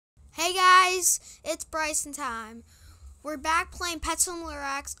Hey guys, it's Brysentime. We're back playing Pet Simulator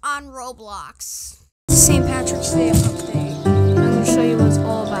X on Roblox. St. Patrick's Day update. I'm going to show you what it's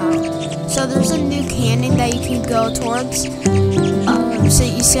all about. So there's a new canyon that you can go towards. So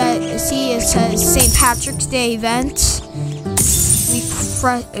you see it says St. Patrick's Day event. We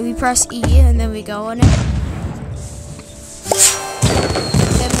press E and then we go in it.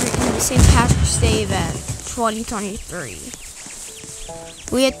 Then we're in the St. Patrick's Day event 2023.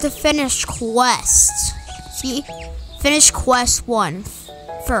 We have to finish quest. See? Finish quest 1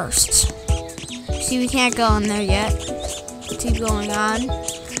 first. See, we can't go in there yet. Keep going on.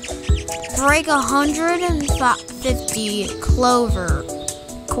 Break 150 clover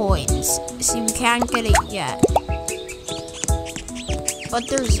coins. See, we can't get it yet. But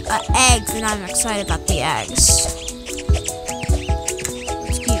there's eggs, and I'm excited about the eggs.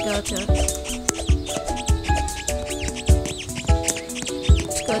 Let's keep going to it.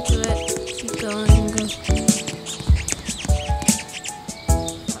 Go to it. Keep going.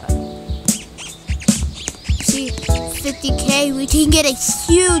 See, 50K. We can get a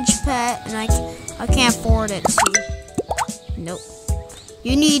huge pet, and I can't afford it. See, nope.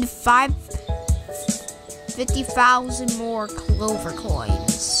 You need 50,000 more clover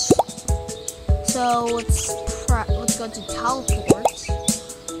coins. So let's go to teleport,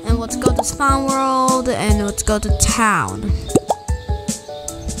 and let's go to spawn world, and let's go to town.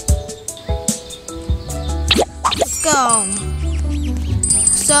 Go.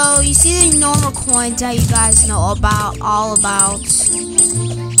 So you see the normal coins that you guys know all about.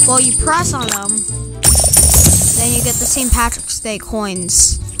 Well, you press on them, then you get the St. Patrick's Day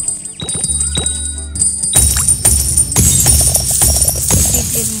coins.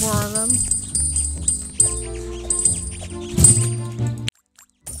 Keep getting more of them.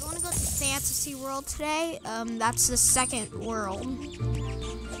 I want to go to Fantasy World today. That's the second world,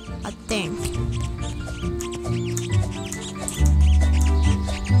 I think.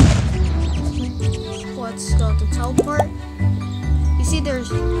 Let's go to teleport. You see there's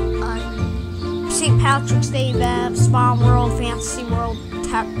St. Patrick's Day event, Spawn World, Fantasy World,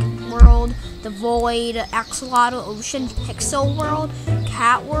 Tech World, The Void, Axolotl, Ocean, Pixel World,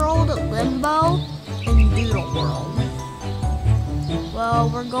 Cat World, Limbo, and Doodle World. Well,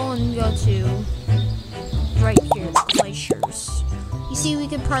 we're going to go to right here, the glaciers. You see, we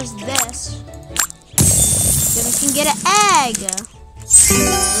can press this, then we can get an egg.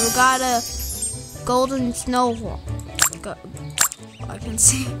 We got a golden snow wall. I can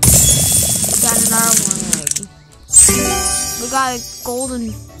see. We got another one egg. We got a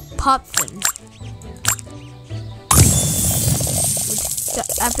golden puffin. With the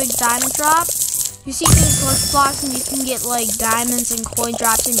epic diamond drop. You see these glitch blocks and you can get like diamonds and coin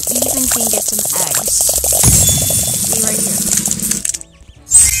drops and even can get some eggs. See right here.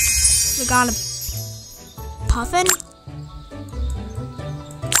 We got a puffin.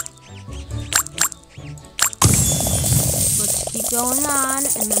 Going on,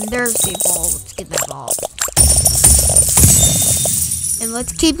 and then there's the ball. Let's get that ball. And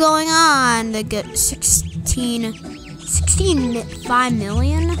let's keep going on to get 5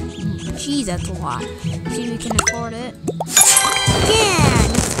 million? Jeez, that's a lot. See if we can afford it.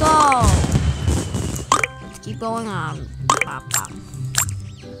 Again, let's go. Let's keep going on. Pop, pop.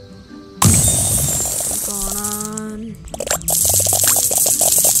 Keep going on.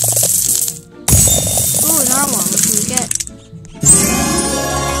 Ooh, another one. What do we get?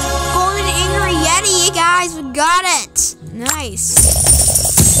 Golden Angry Yeti, guys, we got it. Nice.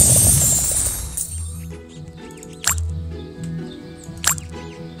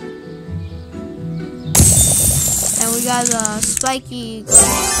 And we got a spiky. We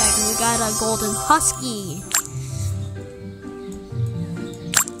got a golden husky.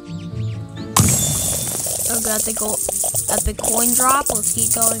 We got the gold epic coin drop. Let's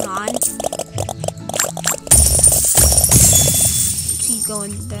keep going on.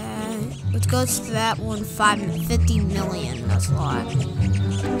 Going back. Let's go to that one. 50 million. That's a lot.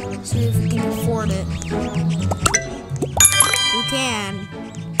 See if we can afford it. We can.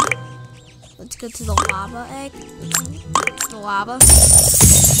 Let's go to the lava egg. The lava.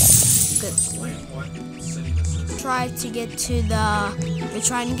 Good. Try to get to the. We're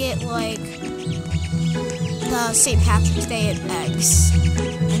trying to get like the St. Patrick's Day eggs.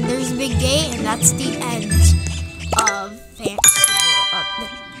 And there's a big gate, and that's the end of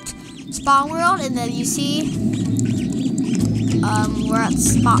Spawn World, and then you see we're at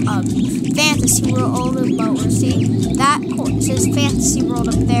Fantasy World, but we'll see that says Fantasy World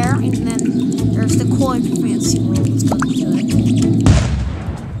up there, and then there's the coin for Fantasy World. Let's go to it.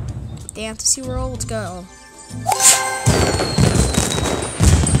 Fantasy World, let's go.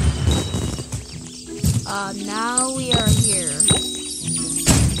 Now we are here. And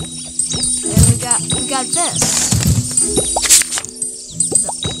we got this.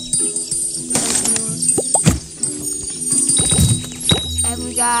 And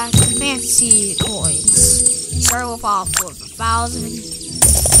we got the fancy coins. Start with off with 1,000.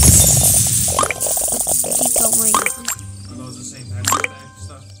 Keep going on. Are those the same Patrick's Day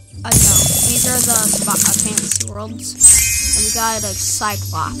stuff? No. These are the fantasy worlds. And we got a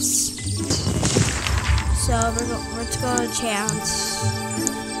Cyclops. So let's go to chance.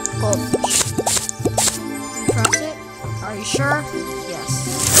 Goldfish. You press it? Are you sure? Yes.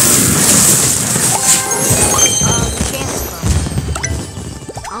 Chance them.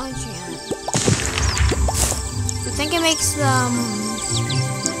 I'll enchant it. I think it makes them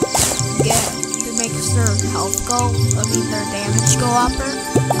it makes their health go, their damage go up.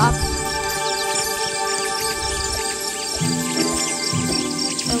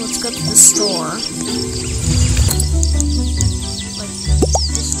 So let's go to the store. Like,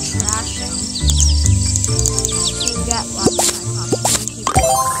 just trash them. So we got lots of Cyclops.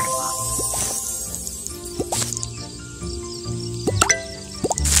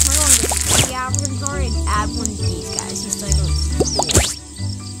 We're going to the inventory and add one of these guys. He's like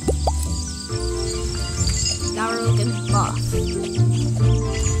now we're looking buff.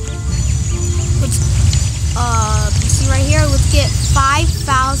 Let's, you see right here, let's get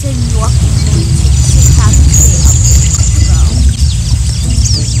 5,000 lucky points.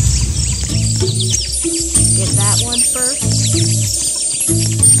 Get that one first.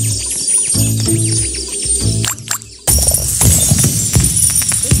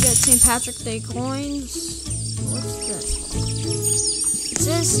 We got St. Patrick's Day coins. What's this? It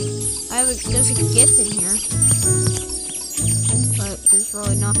says there's a gift in here, but there's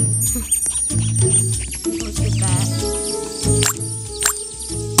really nothing. Let's get that.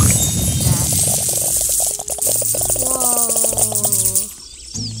 Whoa!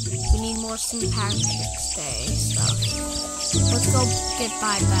 We need more St. Patrick's Day stuff. Let's go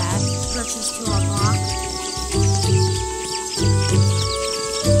buy that. Purchase to unlock.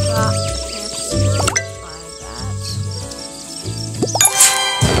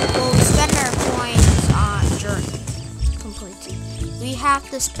 We have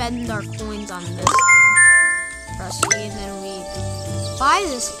to spend our coins on this thing. Press E, and then we buy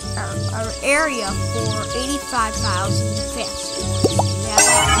this our area for 85,000 fast.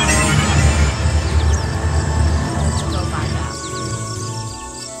 Let's go buy that.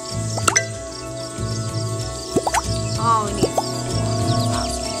 Oh, we need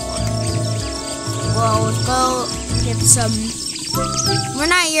 4,000. Well, let's go get some. We're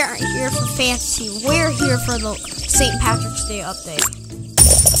not here for fantasy. We're here for the St. Patrick's Day update.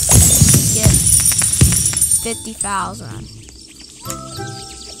 Get 50,000.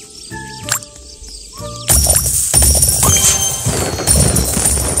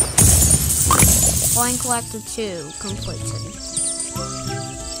 Coin collector 2 completed.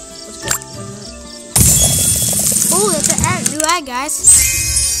 Let's go. Oh, that's a new ad, guys.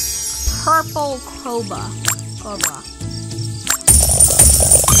 Purple Cobra.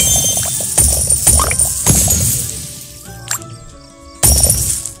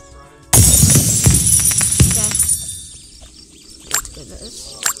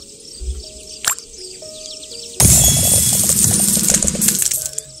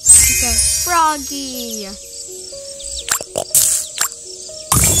 Froggy!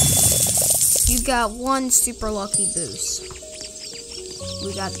 You got one super lucky boost.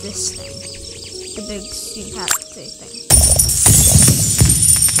 We got this thing. The big St. Patrick's Day thing.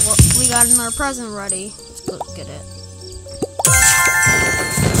 Well, we got another present ready. Let's go get it.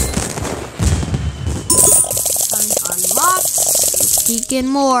 Unlocked. Let's keep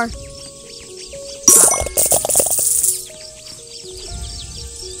getting more.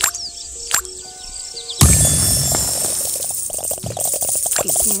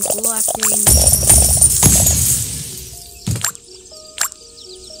 Collecting.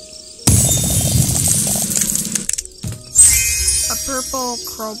 A purple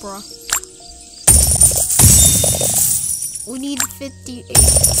Cobra. We need 58. We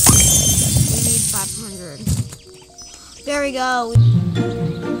need 500. There we go. We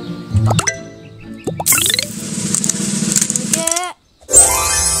get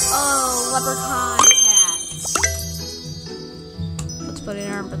leprechaun cats. Let's put it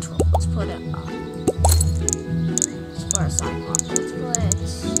in our patrol. Let's put it up. Let's put our Cyclops. Let's put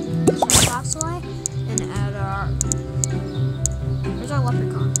Cyclops away and add our. Where's our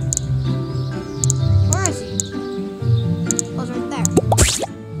leprechaun? Where is he? Oh, it's right there.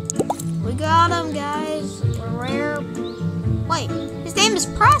 We got him, guys. We're rare. Wait, his name is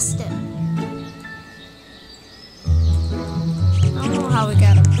Preston.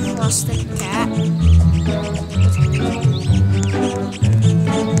 rustic cat. Oh,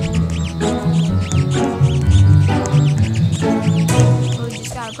 we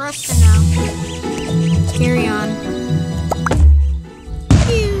just got a Preston now. Let's carry on.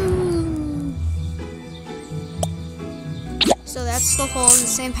 So that's the whole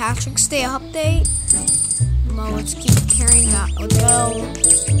St. Patrick's Day update. Well, let's keep carrying on. Let's go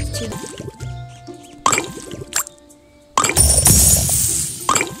to the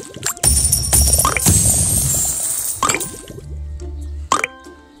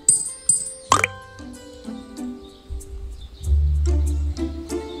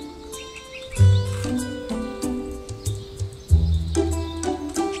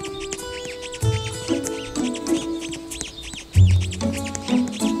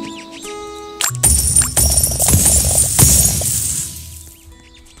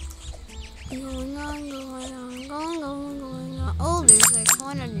going on. Oh, there's like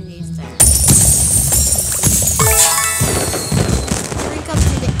one underneath there. Drink up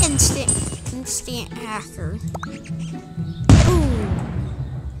to the instant hacker. Ooh.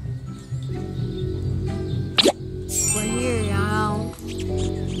 We're here now.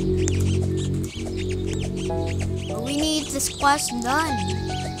 But we need this quest done.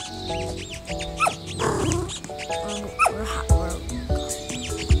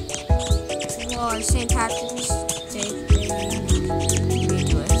 Well, St. Patrick's Day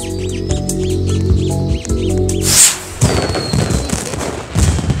redo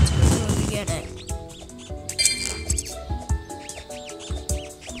we get it.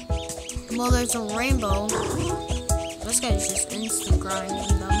 Well, there's a rainbow. This guy's just instant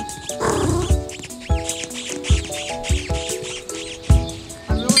grinding them.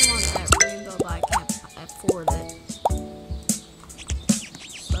 I really want that rainbow, but I can't afford it.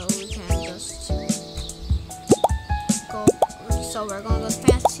 So we're gonna go to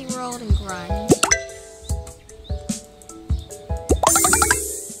Fantasy World and grind.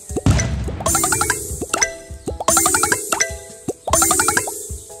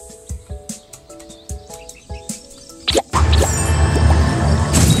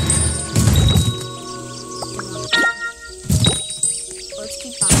 Let's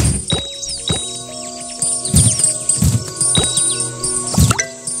keep buying.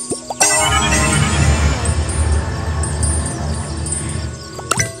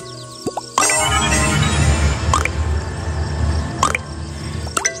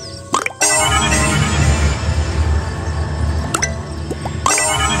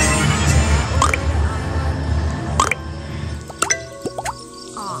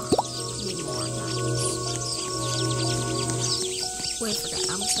 Wait for that.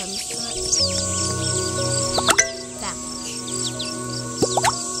 I'm sorry. That much.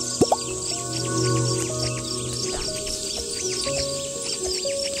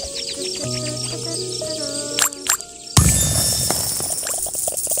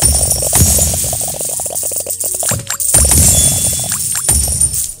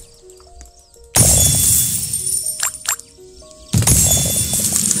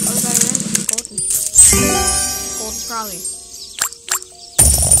 Oh, we got a golden. Golden probably.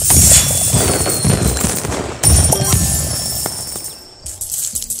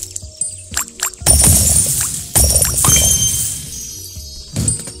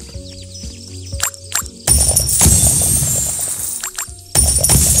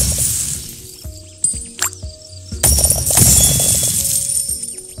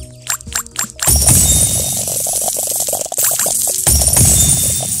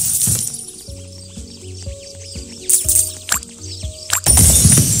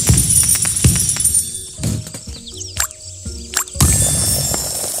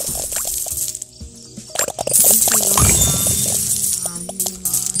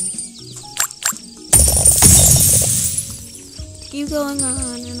 Keep going on and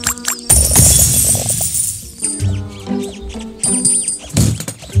on and on.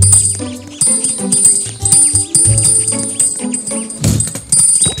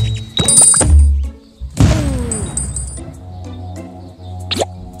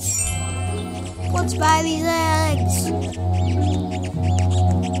 Let's buy these eggs.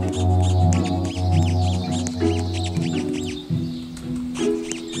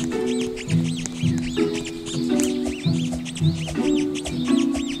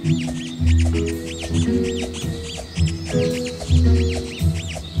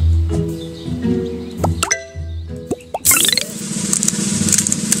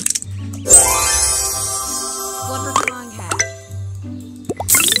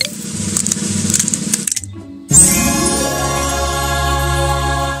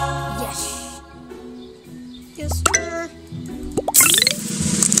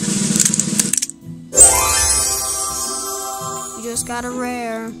 got a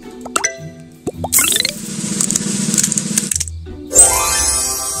rare.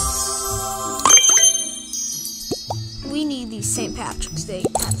 We need these St. Patrick's Day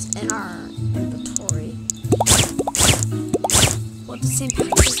pets in our inventory. What does St.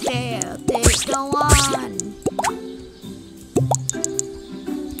 Patrick's Day updates go on?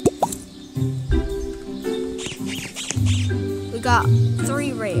 We got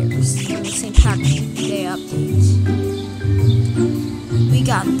 3 rares in the St. Patrick's Day updates. We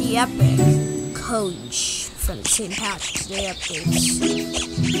got the epic coach from the St. Patrick's Day updates.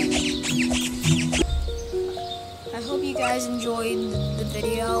 I hope you guys enjoyed the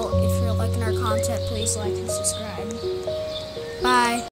video. If you're liking our content, please like and subscribe. Bye.